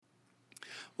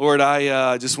Lord,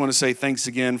 I just want to say thanks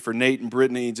again for Nate and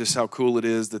Brittany, just how cool it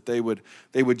is that they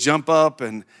would jump up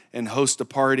and host a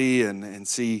party and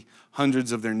see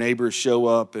hundreds of their neighbors show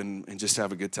up and just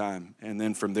have a good time. And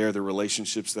then from there, the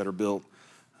relationships that are built.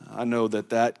 I know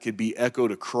that could be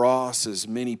echoed across as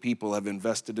many people have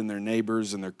invested in their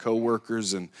neighbors and their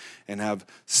coworkers and have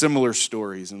similar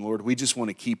stories. And Lord, we just want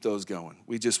to keep those going.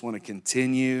 We just want to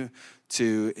continue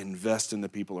to invest in the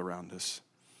people around us.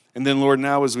 And then, Lord,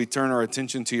 now as we turn our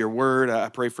attention to your word, I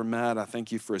pray for Matt. I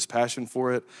thank you for his passion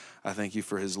for it. I thank you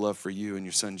for his love for you and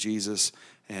your son, Jesus.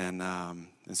 And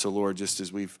so, Lord, just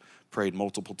as we've prayed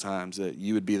multiple times, that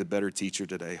you would be the better teacher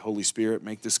today. Holy Spirit,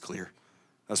 make this clear.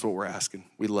 That's what we're asking.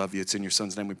 We love you. It's in your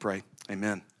son's name we pray.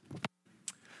 Amen.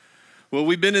 Well,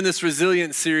 we've been in this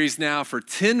resilience series now for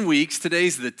 10 weeks.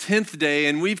 Today's the 10th day,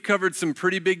 and we've covered some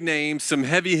pretty big names, some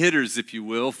heavy hitters, if you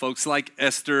will, folks like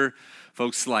Esther,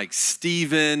 folks like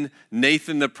Stephen,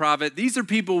 Nathan the prophet. These are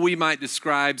people we might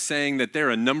describe saying that they're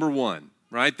a number one,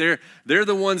 right? They're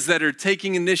the ones that are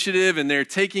taking initiative and they're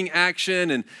taking action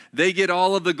and they get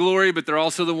all of the glory, but they're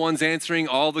also the ones answering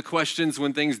all the questions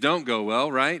when things don't go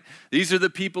well, right? These are the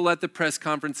people at the press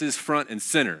conferences front and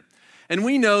center. And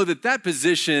we know that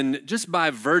position, just by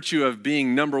virtue of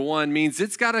being number one, means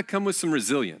it's got to come with some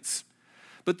resilience.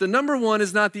 But the number one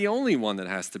is not the only one that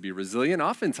has to be resilient.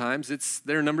 Oftentimes, it's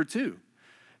their number two.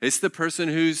 It's the person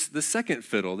who's the second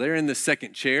fiddle. They're in the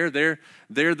second chair. They're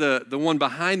the one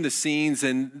behind the scenes,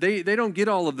 and they don't get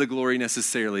all of the glory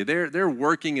necessarily. They're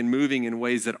working and moving in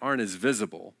ways that aren't as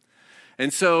visible.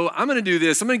 And so I'm going to do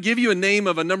this. I'm going to give you a name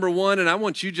of a number one, and I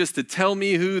want you just to tell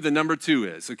me who the number two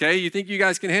is, okay? You think you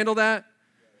guys can handle that?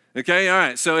 Okay, all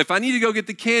right. So if I need to go get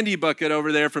the candy bucket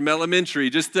over there from elementary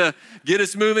just to get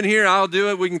us moving here, I'll do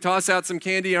it. We can toss out some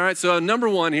candy. All right, so number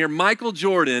one here, Michael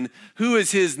Jordan. Who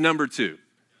is his number two?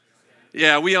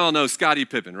 Yeah, we all know Scottie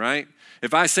Pippen, right?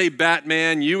 If I say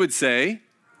Batman, you would say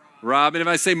Robin. If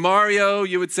I say Mario,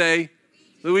 you would say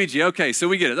Luigi. Okay, so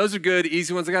we get it. Those are good,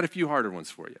 easy ones. I got a few harder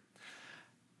ones for you.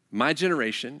 My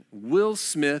generation, Will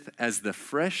Smith as the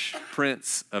Fresh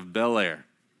Prince of Bel-Air.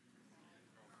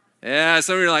 Yeah,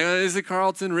 some of you are like, oh, is it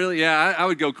Carlton? Really? Yeah, I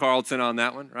would go Carlton on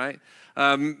that one, right?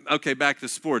 Okay, back to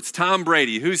sports. Tom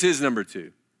Brady, who's his number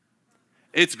two?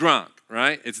 It's Gronk,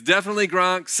 right? It's definitely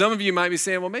Gronk. Some of you might be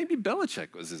saying, well, maybe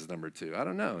Belichick was his number two. I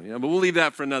don't know, but we'll leave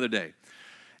that for another day.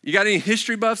 You got any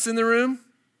history buffs in the room?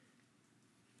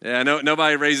 Yeah,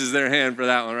 nobody raises their hand for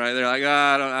that one, right? They're like,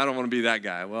 I don't want to be that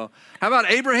guy. Well, how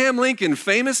about Abraham Lincoln,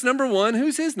 famous number one?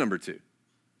 Who's his number two?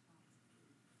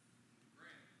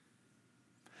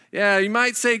 Yeah, you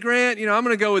might say Grant. I'm going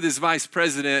to go with his vice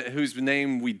president, whose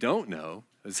name we don't know,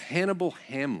 is Hannibal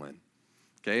Hamlin.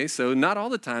 Okay, so not all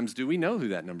the times do we know who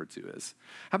that number two is.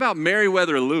 How about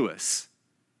Meriwether Lewis?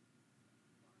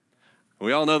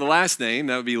 We all know the last name.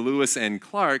 That would be Lewis and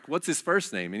Clark. What's his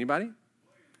first name? Anybody?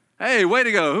 Hey, way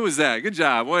to go. Who was that? Good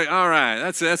job. All right,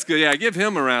 that's good. Yeah, give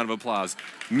him a round of applause.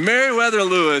 Meriwether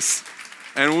Lewis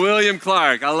and William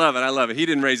Clark. I love it. He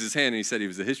didn't raise his hand and he said he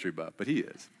was a history buff, but he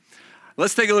is.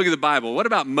 Let's take a look at the Bible. What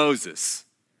about Moses?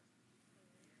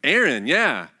 Aaron,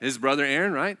 yeah, his brother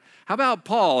Aaron, right? How about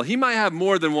Paul? He might have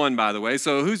more than one, by the way.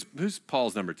 So who's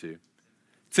Paul's number two?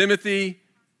 Timothy,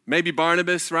 maybe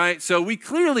Barnabas, right? So we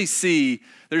clearly see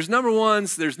there's number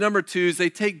ones, there's number twos. They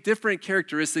take different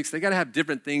characteristics. They got to have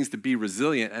different things to be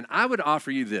resilient. And I would offer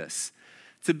you this.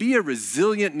 To be a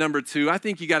resilient number two, I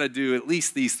think you got to do at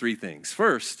least these three things.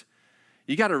 First,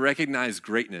 you got to recognize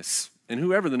greatness in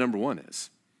whoever the number one is.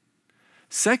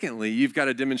 Secondly, you've got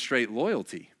to demonstrate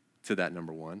loyalty to that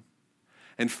number one.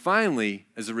 And finally,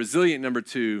 as a resilient number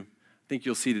two, I think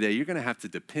you'll see today, you're going to have to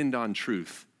depend on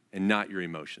truth and not your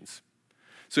emotions.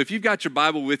 So if you've got your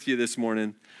Bible with you this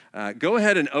morning, go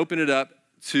ahead and open it up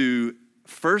to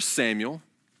 1 Samuel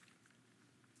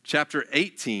chapter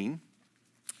 18.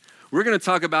 We're going to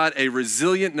talk about a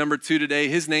resilient number two today.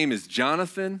 His name is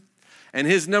Jonathan, and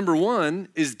his number one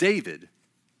is David,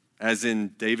 as in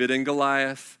David and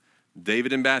Goliath,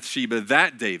 David and Bathsheba,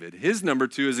 that David. His number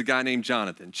two is a guy named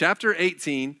Jonathan. Chapter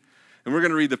 18, and we're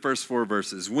going to read the first 4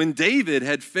 verses. When David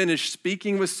had finished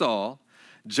speaking with Saul,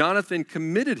 Jonathan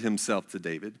committed himself to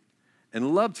David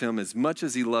and loved him as much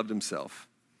as he loved himself.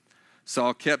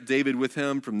 Saul kept David with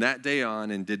him from that day on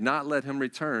and did not let him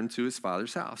return to his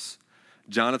father's house.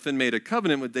 Jonathan made a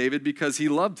covenant with David because he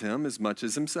loved him as much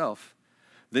as himself.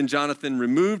 Then Jonathan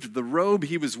removed the robe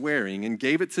he was wearing and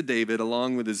gave it to David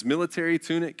along with his military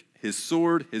tunic, his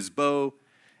sword, his bow,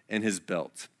 and his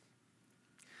belt.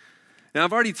 Now,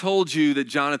 I've already told you that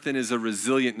Jonathan is a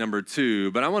resilient number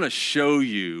two, but I want to show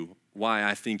you why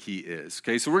I think he is.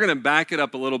 Okay, so we're going to back it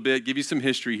up a little bit, give you some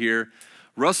history here.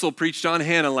 Russell preached on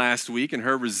Hannah last week and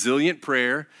her resilient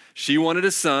prayer. She wanted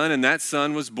a son, and that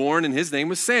son was born, and his name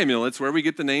was Samuel. It's where we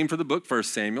get the name for the book, 1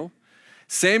 Samuel.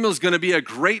 Samuel's going to be a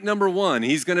great number one.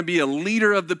 He's going to be a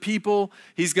leader of the people.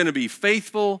 He's going to be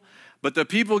faithful. But the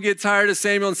people get tired of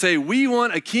Samuel and say, we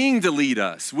want a king to lead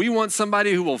us. We want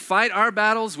somebody who will fight our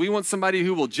battles. We want somebody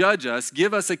who will judge us.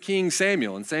 Give us a king,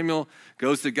 Samuel. And Samuel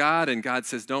goes to God, and God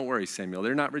says, don't worry, Samuel.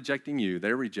 They're not rejecting you.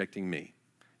 They're rejecting me.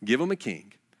 Give them a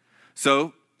king.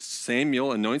 So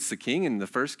Samuel anoints the king, and the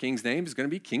first king's name is going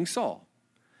to be King Saul.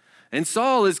 And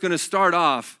Saul is going to start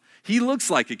off, he looks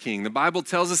like a king. The Bible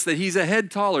tells us that he's a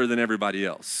head taller than everybody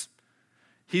else.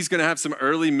 He's going to have some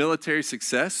early military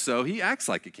success, so he acts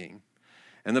like a king.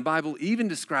 And the Bible even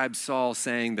describes Saul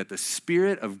saying that the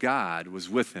Spirit of God was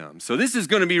with him. So this is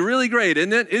going to be really great,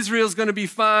 isn't it? Israel's going to be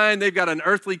fine. They've got an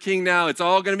earthly king now. It's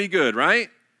all going to be good, right?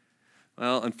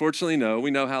 Well, unfortunately, no.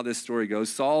 We know how this story goes.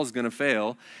 Saul's going to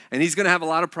fail, and he's going to have a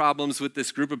lot of problems with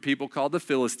this group of people called the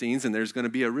Philistines, and there's going to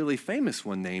be a really famous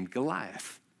one named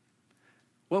Goliath.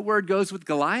 What word goes with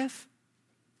Goliath?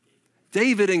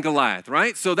 David and Goliath,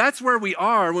 right? So that's where we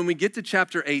are when we get to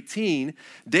chapter 18.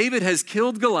 David has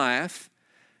killed Goliath.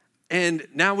 And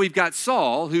now we've got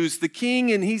Saul, who's the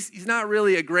king, and he's not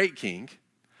really a great king.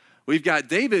 We've got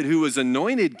David, who was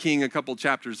anointed king a couple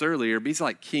chapters earlier, but he's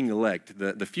like king-elect,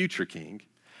 the future king.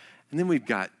 And then we've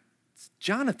got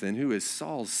Jonathan, who is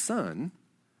Saul's son,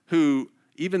 who,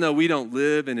 even though we don't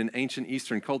live in an ancient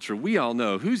Eastern culture, we all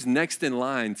know who's next in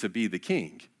line to be the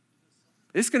king.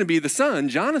 It's going to be the son,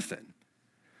 Jonathan.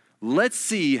 Let's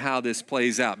see how this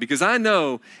plays out, because I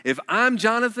know if I'm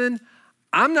Jonathan,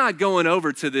 I'm not going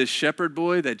over to this shepherd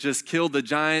boy that just killed the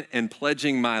giant and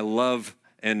pledging my love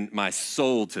and my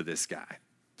soul to this guy.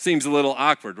 Seems a little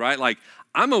awkward, right? Like,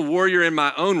 I'm a warrior in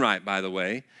my own right, by the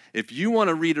way. If you want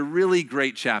to read a really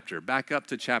great chapter, back up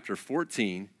to chapter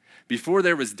 14. Before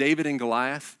there was David and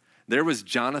Goliath, there was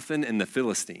Jonathan and the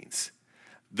Philistines.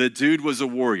 The dude was a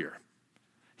warrior.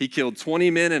 He killed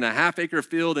 20 men in a half-acre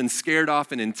field and scared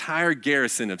off an entire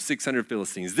garrison of 600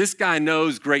 Philistines. This guy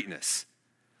knows greatness.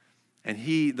 And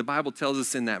the Bible tells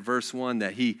us in that verse 1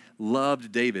 that he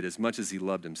loved David as much as he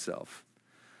loved himself.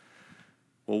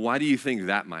 Well, why do you think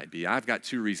that might be? I've got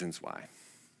two reasons why.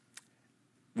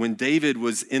 When David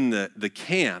was in the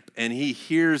camp and he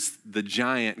hears the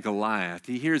giant Goliath,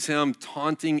 he hears him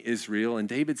taunting Israel, and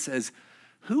David says,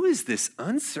 who is this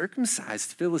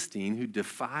uncircumcised Philistine who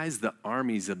defies the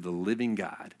armies of the living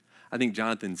God? I think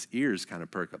Jonathan's ears kind of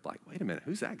perk up like, wait a minute,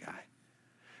 who's that guy?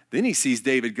 Then he sees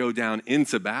David go down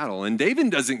into battle, and David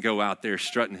doesn't go out there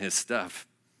strutting his stuff.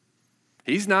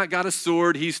 He's not got a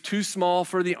sword. He's too small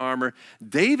for the armor.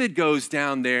 David goes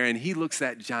down there, and he looks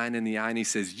that giant in the eye, and he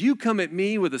says, you come at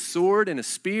me with a sword and a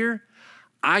spear.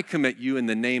 I come at you in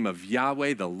the name of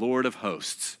Yahweh, the Lord of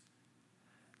hosts.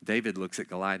 David looks at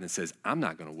Goliath and says, I'm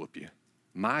not going to whoop you.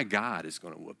 My God is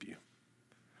going to whoop you.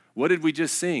 What did we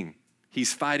just sing?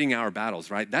 He's fighting our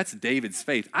battles, right? That's David's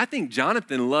faith. I think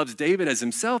Jonathan loves David as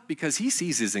himself because he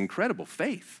sees his incredible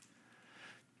faith.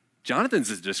 Jonathan's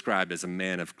is described as a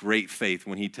man of great faith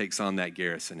when he takes on that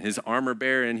garrison. His armor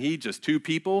bearer and he, just two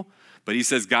people, but he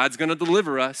says, God's going to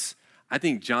deliver us. I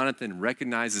think Jonathan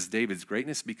recognizes David's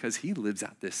greatness because he lives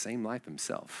out this same life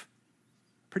himself.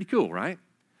 Pretty cool, right?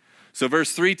 So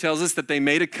verse 3 tells us that they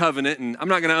made a covenant, and I'm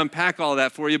not going to unpack all of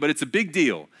that for you, but it's a big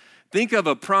deal. Think of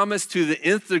a promise to the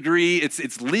nth degree.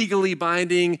 It's legally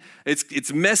binding.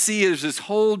 It's messy. There's this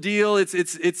whole deal. It's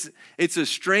a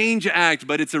strange act,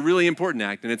 but it's a really important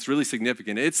act, and it's really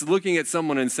significant. It's looking at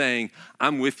someone and saying,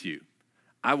 I'm with you.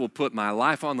 I will put my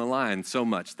life on the line so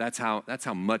much. That's how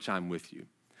much I'm with you.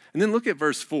 And then look at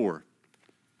verse 4.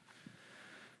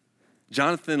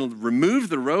 Jonathan removed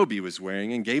the robe he was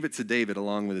wearing and gave it to David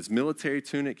along with his military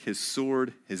tunic, his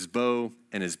sword, his bow,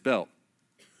 and his belt.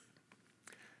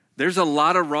 There's a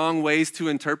lot of wrong ways to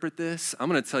interpret this. I'm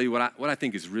going to tell you what I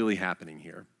think is really happening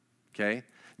here, okay?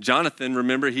 Jonathan,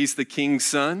 remember, he's the king's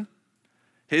son.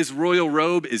 His royal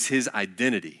robe is his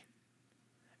identity.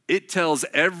 It tells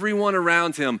everyone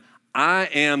around him, I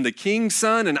am the king's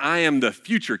son and I am the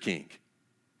future king.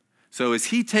 So as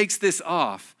he takes this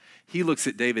off, he looks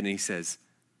at David and he says,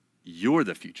 you're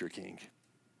the future king.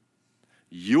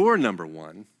 You're number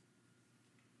one,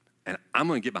 and I'm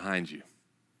going to get behind you.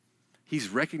 He's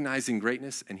recognizing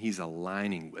greatness, and he's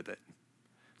aligning with it.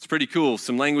 It's pretty cool.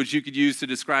 Some language you could use to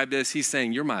describe this. He's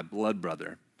saying, you're my blood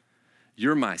brother.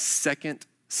 You're my second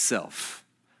self.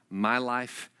 My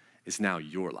life is now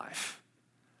your life.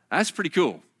 That's pretty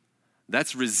cool.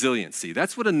 That's resiliency.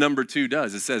 That's what a number two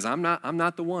does. It says, I'm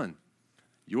not the one.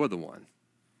 You're the one.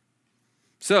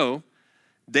 So,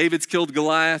 David's killed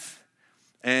Goliath.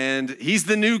 And he's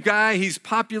the new guy. He's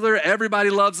popular. Everybody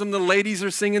loves him. The ladies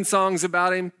are singing songs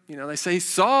about him. You know, they say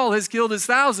Saul has killed his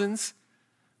thousands,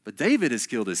 but David has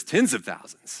killed his tens of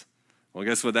thousands. Well,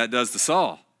 guess what that does to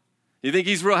Saul? You think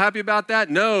he's real happy about that?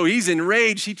 No, he's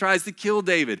enraged. He tries to kill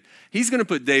David. He's going to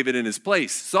put David in his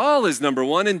place. Saul is number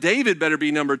one, and David better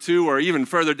be number two or even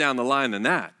further down the line than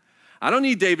that. I don't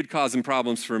need David causing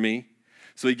problems for me.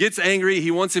 So he gets angry. He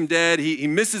wants him dead. He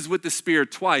misses with the spear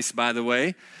twice, by the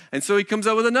way. And so he comes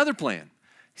up with another plan.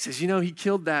 He says, you know, he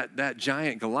killed that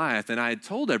giant Goliath, and I had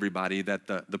told everybody that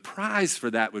the prize for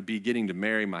that would be getting to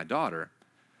marry my daughter.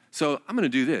 So I'm going to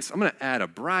do this. I'm going to add a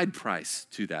bride price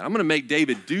to that. I'm going to make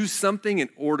David do something in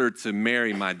order to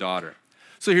marry my daughter.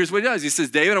 So here's what he does. He says,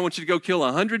 David, I want you to go kill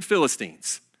 100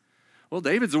 Philistines. Well,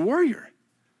 David's a warrior.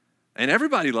 And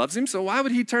everybody loves him, so why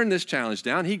would he turn this challenge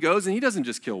down? He goes and he doesn't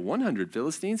just kill 100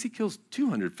 Philistines, he kills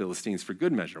 200 Philistines for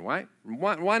good measure. Why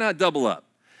not double up?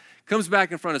 Comes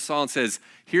back in front of Saul and says,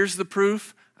 here's the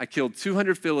proof. I killed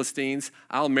 200 Philistines.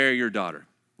 I'll marry your daughter.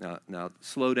 Now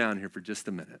slow down here for just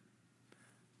a minute.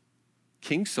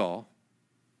 King Saul,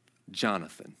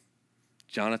 Jonathan's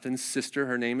sister,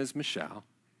 her name is Michal,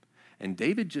 and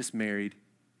David just married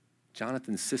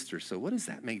Jonathan's sister. So what does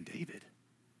that make David?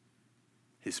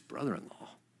 His brother-in-law.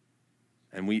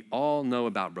 And we all know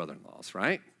about brother-in-laws,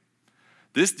 right?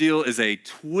 This deal is a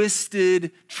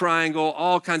twisted triangle,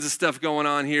 all kinds of stuff going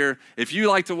on here. If you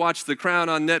like to watch The Crown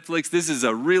on Netflix, this is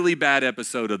a really bad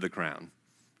episode of The Crown,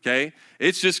 okay?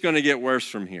 It's just going to get worse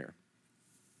from here.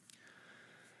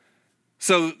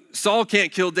 So Saul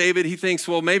can't kill David. He thinks,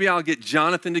 well, maybe I'll get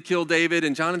Jonathan to kill David.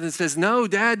 And Jonathan says, no,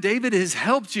 Dad, David has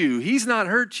helped you. He's not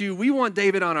hurt you. We want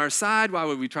David on our side. Why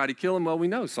would we try to kill him? Well, we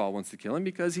know Saul wants to kill him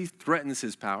because he threatens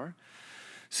his power.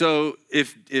 So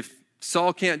if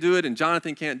Saul can't do it and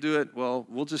Jonathan can't do it, well,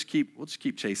 we'll just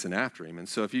keep chasing after him. And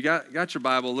so if you got your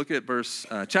Bible, look at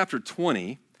chapter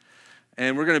 20,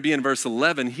 and we're going to be in verse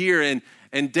 11 here.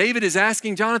 And David is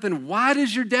asking Jonathan, why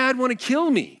does your dad want to kill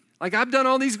me? Like, I've done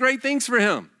all these great things for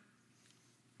him.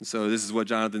 And so this is what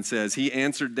Jonathan says. He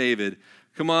answered David,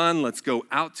 come on, let's go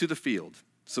out to the field.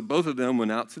 So both of them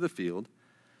went out to the field.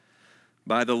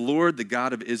 By the Lord, the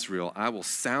God of Israel, I will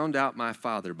sound out my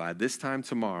father by this time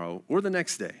tomorrow or the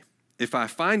next day. If I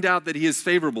find out that he is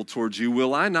favorable towards you,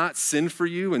 will I not send for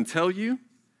you and tell you?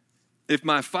 If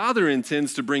my father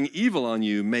intends to bring evil on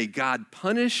you, may God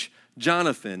punish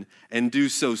Jonathan and do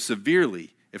so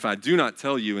severely, if I do not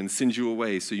tell you and send you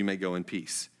away so you may go in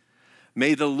peace.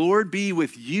 May the Lord be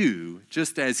with you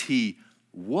just as he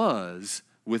was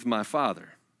with my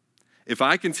father. If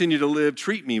I continue to live,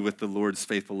 treat me with the Lord's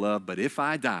faithful love, but if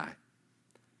I die,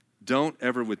 don't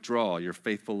ever withdraw your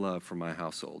faithful love from my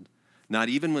household, not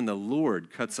even when the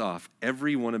Lord cuts off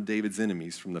every one of David's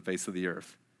enemies from the face of the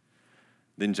earth.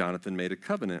 Then Jonathan made a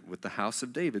covenant with the house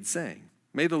of David, saying,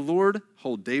 may the Lord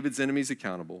hold David's enemies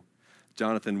accountable.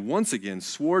 Jonathan once again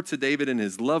swore to David in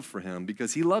his love for him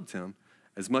because he loved him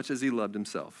as much as he loved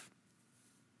himself.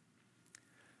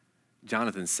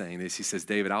 Jonathan's saying this. He says,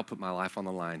 David, I'll put my life on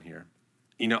the line here.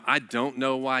 You know, I don't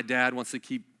know why Dad wants to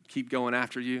keep going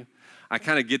after you. I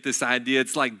kind of get this idea.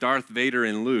 It's like Darth Vader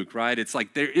and Luke, right? It's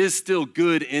like there is still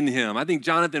good in him. I think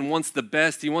Jonathan wants the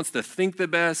best. He wants to think the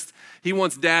best. He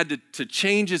wants Dad to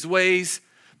change his ways,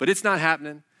 but it's not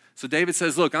happening. So David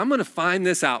says, look, I'm going to find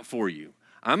this out for you.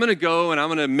 I'm going to go and I'm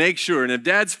going to make sure. And if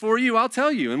Dad's for you, I'll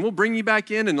tell you. And we'll bring you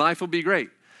back in and life will be great.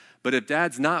 But if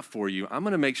Dad's not for you, I'm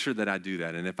going to make sure that I do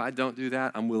that. And if I don't do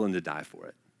that, I'm willing to die for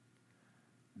it.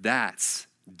 That's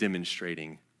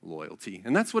demonstrating loyalty.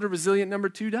 And that's what a resilient number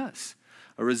 2 does.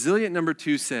 A resilient number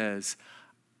 2 says,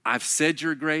 I've said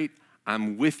you're great.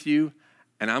 I'm with you.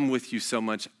 And I'm with you so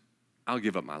much, I'll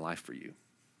give up my life for you.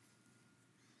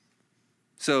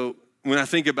 So when I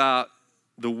think about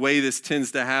the way this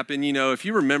tends to happen, you know, if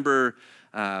you remember,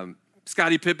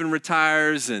 Scottie Pippen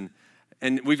retires and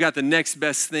we've got the next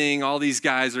best thing. All these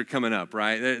guys are coming up,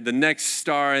 right? The next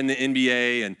star in the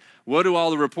NBA. And what do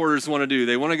all the reporters want to do?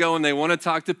 They want to go and they want to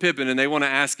talk to Pippen and they want to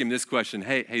ask him this question.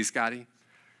 Hey, Scottie,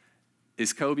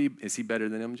 is he better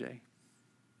than MJ?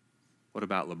 What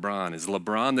about LeBron? Is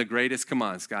LeBron the greatest? Come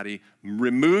on, Scottie,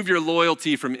 remove your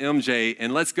loyalty from MJ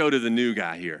and let's go to the new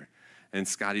guy here. And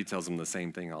Scottie tells him the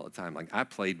same thing all the time. Like, I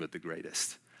played with the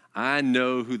greatest. I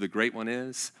know who the great one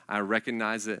is. I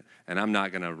recognize it, and I'm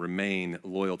not going to remain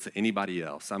loyal to anybody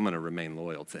else. I'm going to remain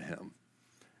loyal to him.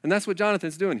 And that's what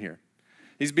Jonathan's doing here.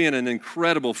 He's being an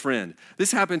incredible friend.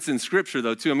 This happens in Scripture,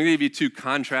 though, too. I'm going to give you 2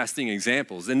 contrasting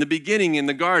examples. In the beginning, in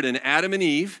the garden, Adam and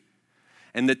Eve,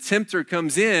 and the tempter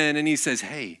comes in, and he says,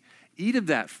 hey, eat of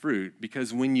that fruit,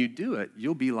 because when you do it,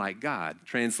 you'll be like God.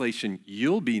 Translation,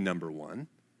 you'll be number 1.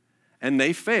 And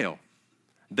they fail.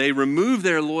 They remove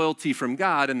their loyalty from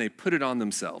God and they put it on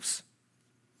themselves.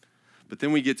 But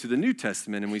then we get to the New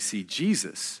Testament and we see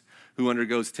Jesus, who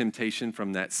undergoes temptation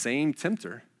from that same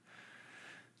tempter,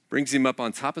 brings him up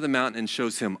on top of the mountain and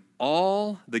shows him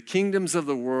all the kingdoms of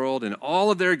the world and all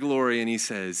of their glory. And he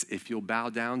says, if you'll bow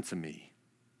down to me,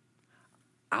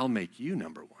 I'll make you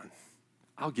number one.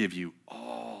 I'll give you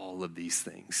all of these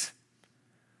things.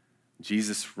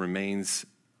 Jesus remains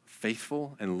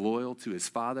faithful and loyal to his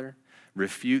Father,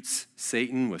 refutes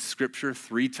Satan with Scripture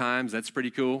 3 times. That's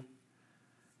pretty cool.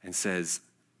 And says,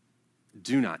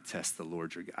 do not test the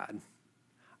Lord your God.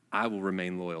 I will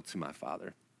remain loyal to my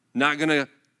Father. Not going to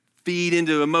feed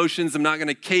into emotions. I'm not going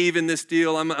to cave in this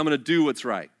deal. I'm going to do what's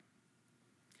right.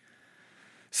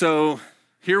 So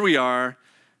here we are.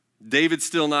 David's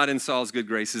still not in Saul's good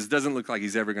graces. Doesn't look like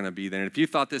he's ever going to be there. And if you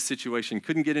thought this situation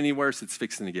couldn't get any worse, it's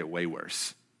fixing to get way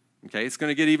worse. Okay, it's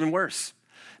going to get even worse.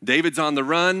 David's on the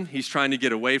run. He's trying to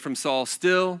get away from Saul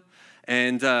still.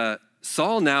 And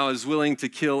Saul now is willing to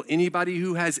kill anybody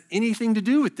who has anything to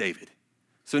do with David.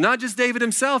 So not just David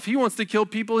himself, he wants to kill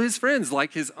people, his friends,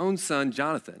 like his own son,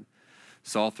 Jonathan.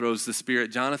 Saul throws the spear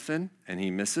at Jonathan, and he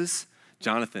misses.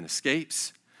 Jonathan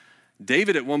escapes.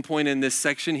 David, at one point in this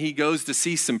section, he goes to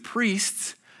see some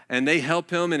priests, and they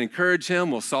help him and encourage him.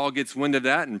 Well, Saul gets wind of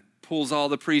that and pulls all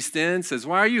the priests in, says,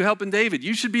 why are you helping David?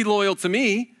 You should be loyal to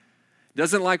me.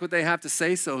 Doesn't like what they have to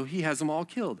say, so he has them all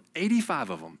killed.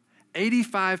 85 of them.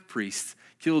 85 priests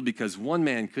killed because one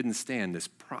man couldn't stand this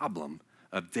problem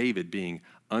of David being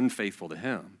unfaithful to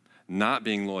him, not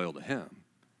being loyal to him.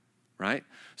 Right?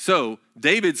 So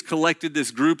David's collected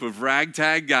this group of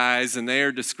ragtag guys, and they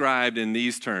are described in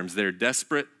these terms. They're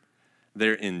desperate,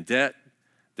 they're in debt,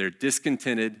 they're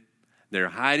discontented, they're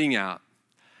hiding out,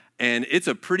 and it's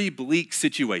a pretty bleak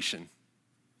situation.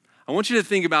 I want you to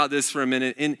think about this for a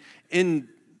minute. In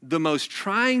the most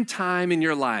trying time in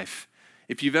your life,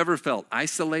 if you've ever felt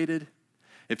isolated,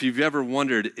 if you've ever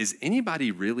wondered, is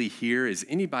anybody really here? Is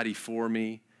anybody for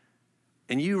me?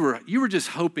 And you were just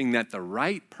hoping that the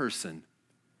right person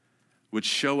would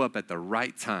show up at the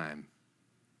right time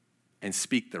and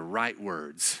speak the right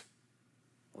words.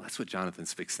 Well, that's what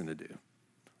Jonathan's fixing to do.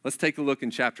 Let's take a look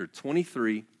in chapter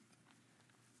 23. I'm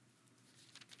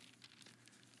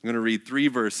going to read 3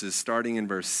 verses, starting in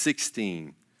verse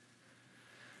 16.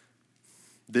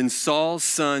 Then Saul's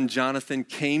son Jonathan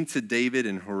came to David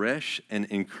in Horesh and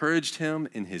encouraged him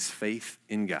in his faith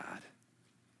in God,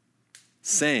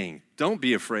 saying, don't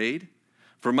be afraid,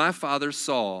 for my father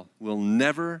Saul will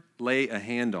never lay a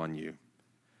hand on you.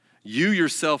 You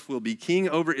yourself will be king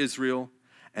over Israel,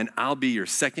 and I'll be your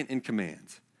second in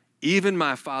command. Even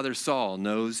my father Saul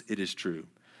knows it is true.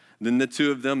 Then the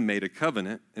 2 of them made a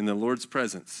covenant in the Lord's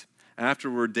presence.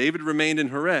 Afterward, David remained in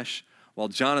Horesh while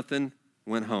Jonathan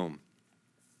went home.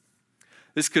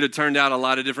 This could have turned out a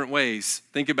lot of different ways.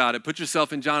 Think about it. Put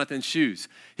yourself in Jonathan's shoes.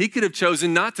 He could have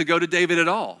chosen not to go to David at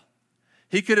all.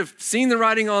 He could have seen the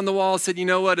writing on the wall, said, you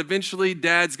know what, eventually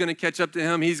Dad's going to catch up to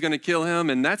him, he's going to kill him,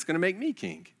 and that's going to make me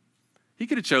king. He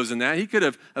could have chosen that. He could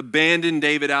have abandoned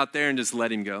David out there and just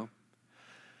let him go.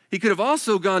 He could have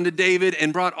also gone to David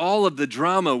and brought all of the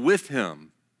drama with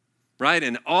him, right,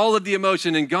 and all of the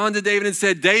emotion, and gone to David and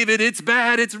said, David, it's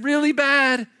bad, it's really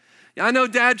bad. I know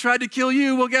Dad tried to kill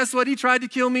you. Well, guess what? He tried to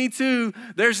kill me too.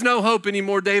 There's no hope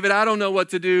anymore, David. I don't know what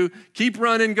to do. Keep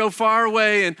running, go far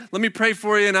away, and let me pray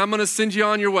for you, and I'm going to send you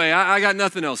on your way. I got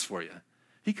nothing else for you.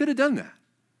 He could have done that.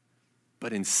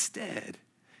 But instead,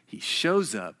 he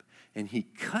shows up, and he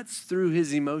cuts through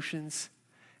his emotions,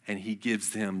 and he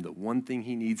gives them the one thing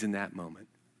he needs in that moment,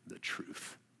 the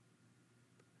truth.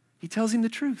 He tells him the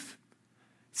truth.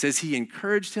 It says he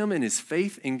encouraged him in his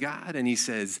faith in God, and he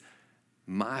says,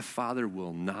 my father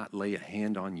will not lay a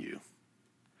hand on you.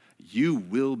 You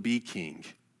will be king,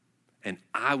 and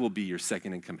I will be your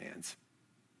second in command.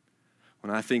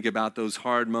 When I think about those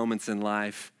hard moments in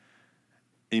life,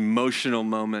 emotional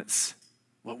moments,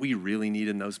 what we really need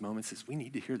in those moments is we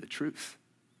need to hear the truth.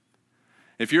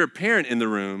 If you're a parent in the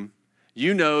room,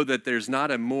 you know that there's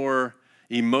not a more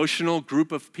emotional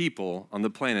group of people on the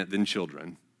planet than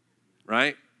children,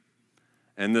 right?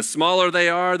 And the smaller they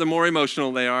are, the more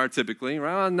emotional they are typically.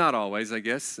 Well, not always, I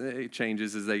guess. It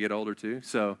changes as they get older too.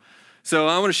 So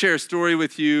I want to share a story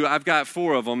with you. I've got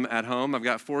 4 of them at home. I've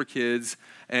got 4 kids.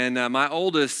 And my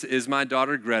oldest is my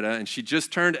daughter, Greta, and she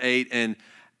just turned 8. And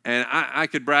I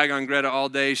could brag on Greta all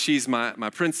day. She's my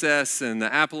princess and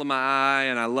the apple of my eye,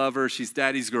 and I love her. She's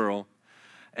daddy's girl.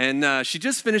 And she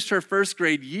just finished her 1st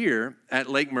grade year at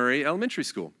Lake Murray Elementary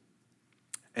School.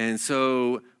 And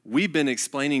so we've been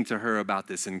explaining to her about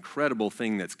this incredible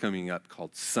thing that's coming up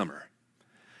called summer.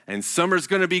 And summer's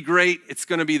going to be great. It's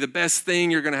going to be the best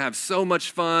thing. You're going to have so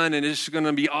much fun, and it's going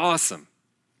to be awesome.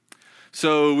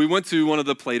 So we went to one of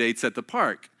the play dates at the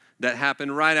park that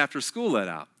happened right after school let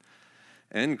out.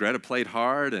 And Greta played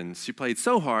hard, and she played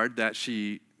so hard that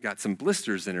she got some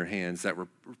blisters in her hands that were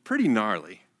pretty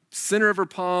gnarly. Center of her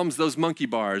palms, those monkey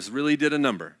bars really did a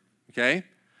number, okay?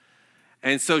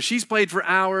 And so she's played for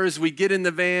hours. We get in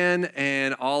the van,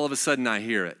 and all of a sudden I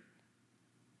hear it.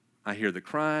 I hear the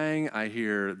crying, I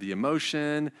hear the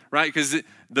emotion, right? Because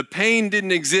the pain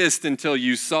didn't exist until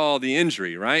you saw the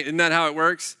injury, right? Isn't that how it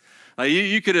works? Like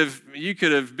you could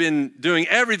have been doing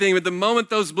everything, but the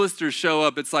moment those blisters show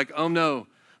up, it's like, oh no,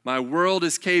 my world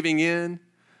is caving in.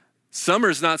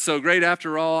 Summer's not so great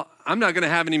after all. I'm not going to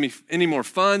have any more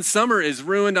fun. Summer is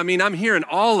ruined. I mean, I'm hearing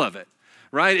all of it,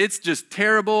 right? It's just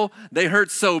terrible. They hurt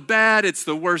so bad. It's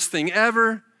the worst thing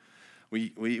ever.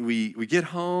 We get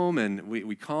home and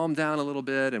we calm down a little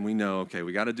bit and we know, okay,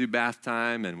 we got to do bath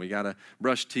time and we got to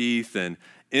brush teeth, and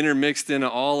intermixed into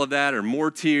all of that are more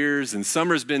tears, and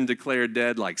summer's been declared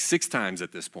dead like 6 times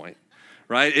at this point,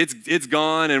 right? It's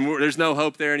gone and there's no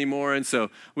hope there anymore. And so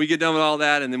we get done with all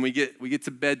that, and then we get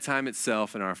to bedtime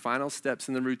itself, and our final steps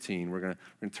in the routine, we're gonna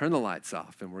turn the lights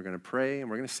off and we're gonna pray and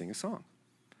we're gonna sing a song.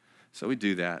 So we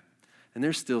do that, and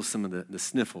there's still some of the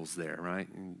sniffles there, right?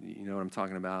 And you know what I'm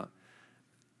talking about?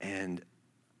 And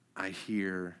I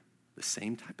hear the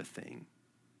same type of thing.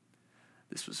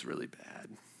 This was really bad.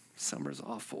 Summer's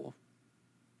awful.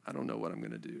 I don't know what I'm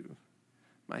going to do.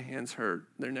 My hands hurt.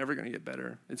 They're never going to get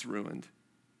better. It's ruined.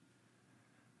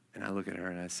 And I look at her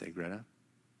and I say, Greta,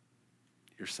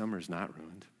 your summer's not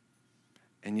ruined.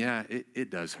 And yeah, it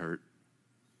does hurt.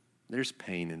 There's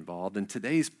pain involved. And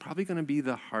today's probably going to be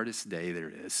the hardest day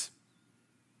there is.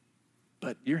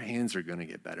 But your hands are going to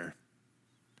get better.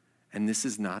 And this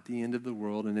is not the end of the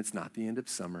world, and it's not the end of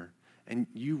summer, and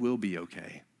you will be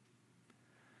okay.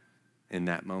 In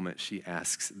that moment, she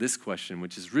asks this question,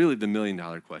 which is really the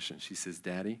million-dollar question. She says,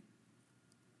 Daddy,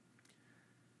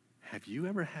 have you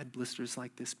ever had blisters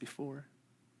like this before?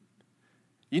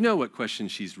 You know what question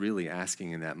she's really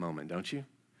asking in that moment, don't you?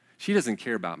 She doesn't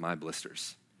care about my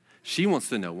blisters. She wants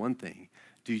to know one thing.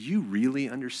 Do you really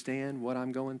understand what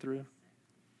I'm going through?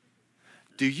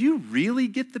 Do you really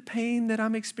get the pain that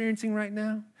I'm experiencing right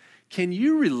now? Can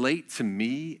you relate to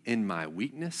me in my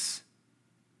weakness?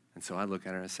 And so I look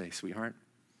at her and I say, sweetheart,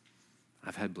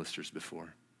 I've had blisters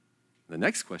before. The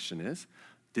next question is,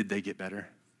 did they get better?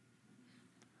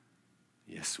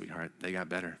 Yes, sweetheart, they got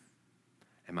better.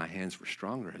 And my hands were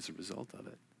stronger as a result of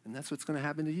it. And that's what's going to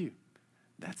happen to you.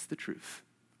 That's the truth.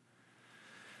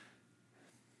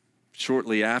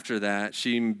 Shortly after that,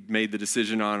 she made the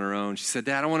decision on her own. She said,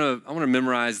 Dad, I want to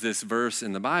memorize this verse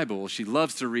in the Bible. She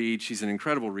loves to read. She's an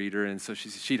incredible reader. And so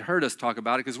she'd heard us talk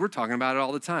about it because we're talking about it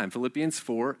all the time. Philippians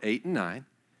 4, 8, and 9.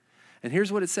 And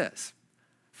here's what it says.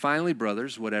 Finally,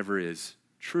 brothers, whatever is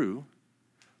true,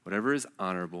 whatever is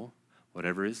honorable,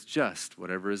 whatever is just,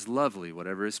 whatever is lovely,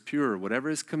 whatever is pure, whatever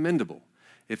is commendable,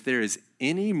 if there is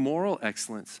any moral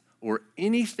excellence or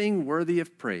anything worthy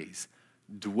of praise,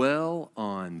 dwell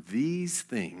on these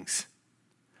things.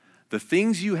 The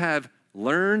things you have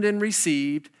learned and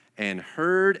received and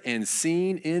heard and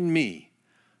seen in me,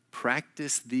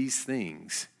 practice these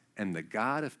things, and the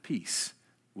God of peace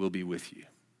will be with you.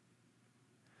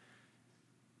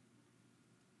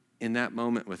 In that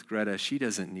moment with Greta, she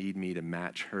doesn't need me to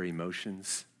match her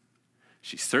emotions.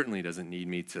 She certainly doesn't need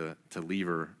me to leave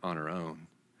her on her own.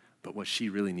 But what she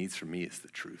really needs from me is the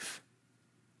truth.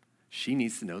 She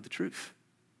needs to know the truth.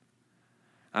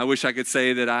 I wish I could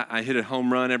say that I hit a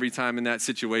home run every time in that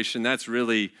situation. That's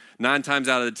really 9 times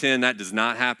out of the 10, that does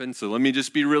not happen. So let me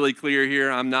just be really clear here.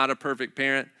 I'm not a perfect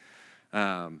parent.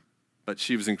 But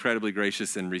she was incredibly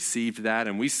gracious and received that.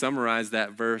 And we summarize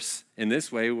that verse in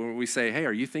this way where we say, hey,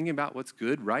 are you thinking about what's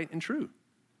good, right, and true?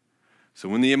 So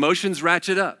when the emotions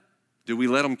ratchet up, do we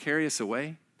let them carry us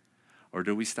away? Or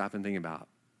do we stop and think about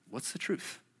what's the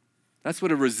truth? That's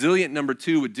what a resilient number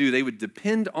 2 would do. They would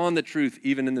depend on the truth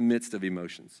even in the midst of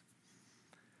emotions.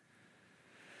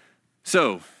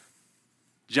 So,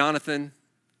 Jonathan,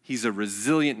 he's a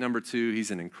resilient number 2. He's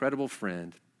an incredible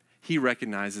friend. He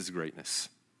recognizes greatness.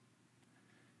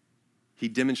 He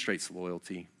demonstrates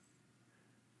loyalty.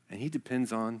 And he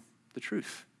depends on the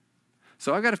truth.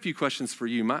 So I've got a few questions for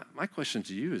you. My question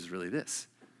to you is really this.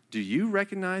 Do you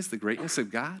recognize the greatness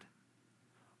of God?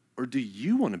 Or do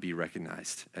you want to be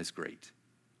recognized as great?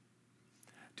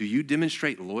 Do you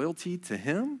demonstrate loyalty to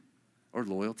him or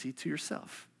loyalty to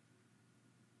yourself?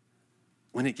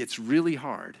 When it gets really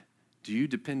hard, do you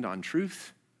depend on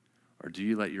truth or do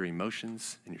you let your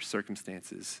emotions and your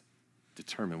circumstances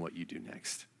determine what you do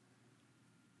next?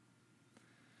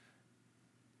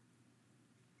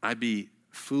 I'd be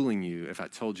fooling you if I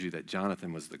told you that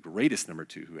Jonathan was the greatest number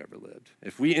 2 who ever lived.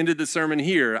 If we ended the sermon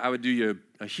here, I would do you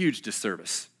a huge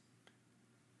disservice.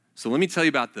 So let me tell you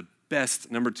about the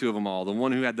best number 2 of them all, the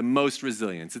one who had the most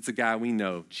resilience. It's a guy we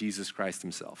know, Jesus Christ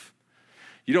himself.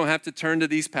 You don't have to turn to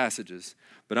these passages,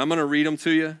 but I'm going to read them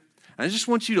to you. I just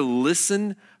want you to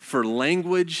listen for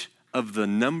language of the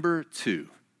number 2.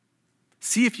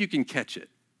 See if you can catch it.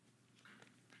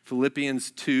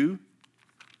 Philippians 2,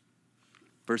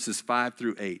 verses 5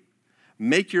 through 8.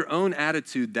 Make your own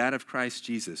attitude that of Christ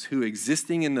Jesus, who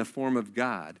existing in the form of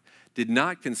God, did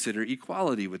not consider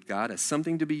equality with God as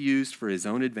something to be used for his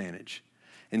own advantage.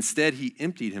 Instead, he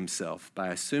emptied himself by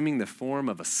assuming the form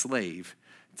of a slave,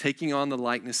 taking on the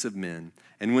likeness of men.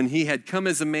 And when he had come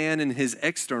as a man in his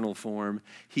external form,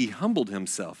 he humbled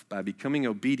himself by becoming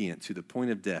obedient to the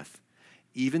point of death,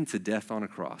 even to death on a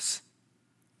cross.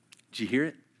 Did you hear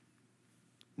it?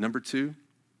 Number 2.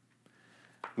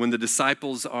 When the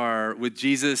disciples are with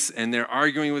Jesus and they're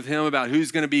arguing with him about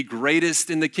who's going to be greatest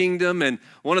in the kingdom, and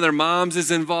one of their moms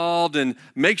is involved, and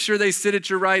make sure they sit at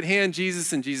your right hand,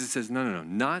 Jesus. And Jesus says, no,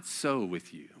 not so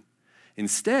with you.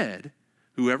 Instead,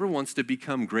 whoever wants to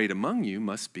become great among you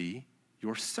must be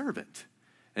your servant.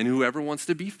 And whoever wants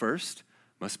to be first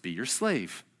must be your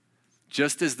slave.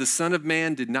 Just as the Son of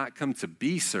Man did not come to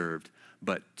be served,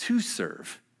 but to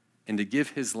serve and to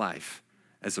give his life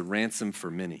as a ransom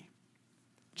for many.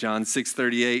 John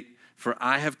 6:38, for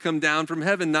I have come down from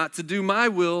heaven not to do my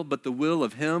will, but the will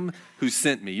of him who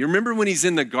sent me. You remember when he's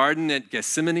in the garden at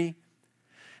Gethsemane?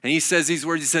 And he says these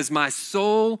words, he says, my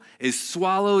soul is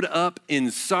swallowed up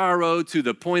in sorrow to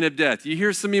the point of death. You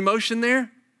hear some emotion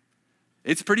there?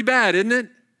 It's pretty bad, isn't it?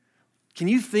 Can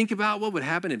you think about what would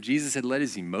happen if Jesus had let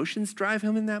his emotions drive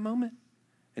him in that moment?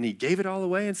 And he gave it all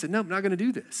away and said, no, I'm not going to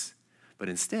do this. But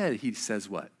instead, he says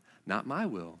what? Not my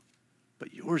will,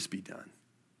 but yours be done.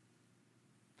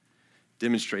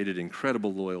 Demonstrated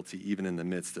incredible loyalty even in the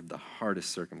midst of the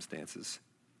hardest circumstances.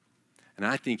 And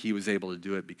I think he was able to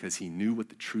do it because he knew what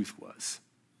the truth was.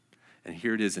 And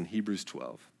here it is in Hebrews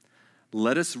 12.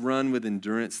 Let us run with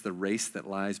endurance the race that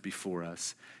lies before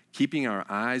us, keeping our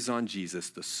eyes on Jesus,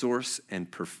 the source and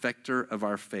perfecter of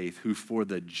our faith, who for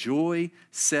the joy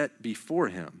set before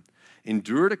him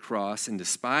endured a cross and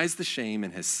despised the shame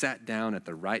and has sat down at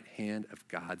the right hand of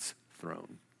God's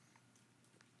throne.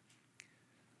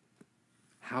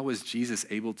 How was Jesus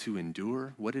able to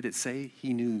endure? What did it say?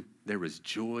 He knew there was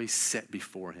joy set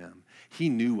before him. He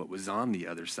knew what was on the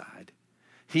other side.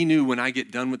 He knew when I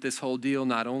get done with this whole deal,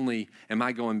 not only am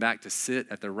I going back to sit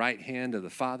at the right hand of the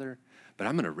Father, but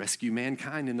I'm going to rescue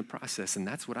mankind in the process, and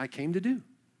that's what I came to do.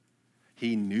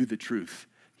 He knew the truth.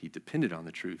 He depended on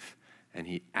the truth, and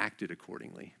he acted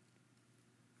accordingly.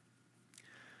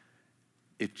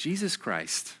 If Jesus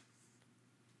Christ,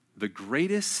 the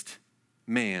greatest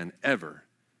man ever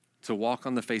to walk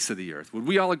on the face of the earth, would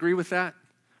we all agree with that?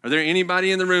 Are there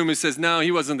anybody in the room who says, no,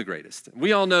 he wasn't the greatest?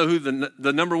 We all know who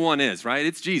the number one is, right?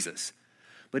 It's Jesus.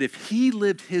 But if he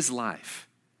lived his life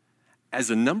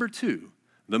as a number 2,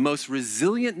 the most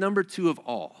resilient number 2 of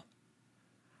all,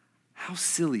 how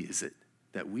silly is it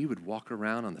that we would walk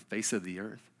around on the face of the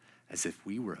earth as if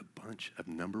we were a bunch of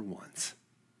number 1s?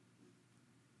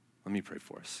 Let me pray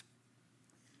for us.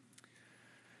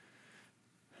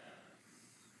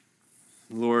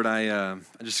 Lord, I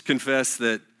just confess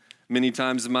that many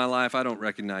times in my life I don't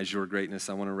recognize your greatness.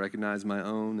 I want to recognize my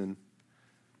own. And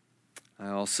I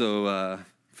also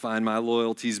find my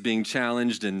loyalties being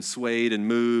challenged and swayed and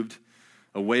moved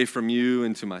away from you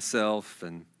into myself.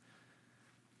 And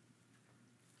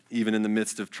even in the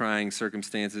midst of trying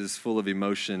circumstances full of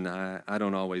emotion, I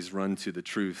don't always run to the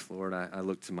truth, Lord. I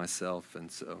look to myself.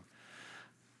 And so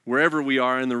wherever we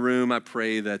are in the room, I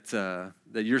pray that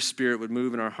your Spirit would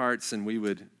move in our hearts and we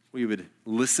would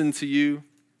listen to you,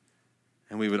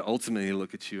 and we would ultimately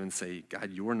look at you and say,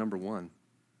 God, you're number 1.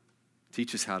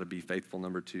 Teach us how to be faithful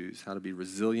number 2s, how to be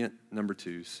resilient number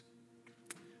 2s.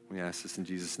 We ask this in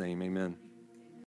Jesus' name, amen.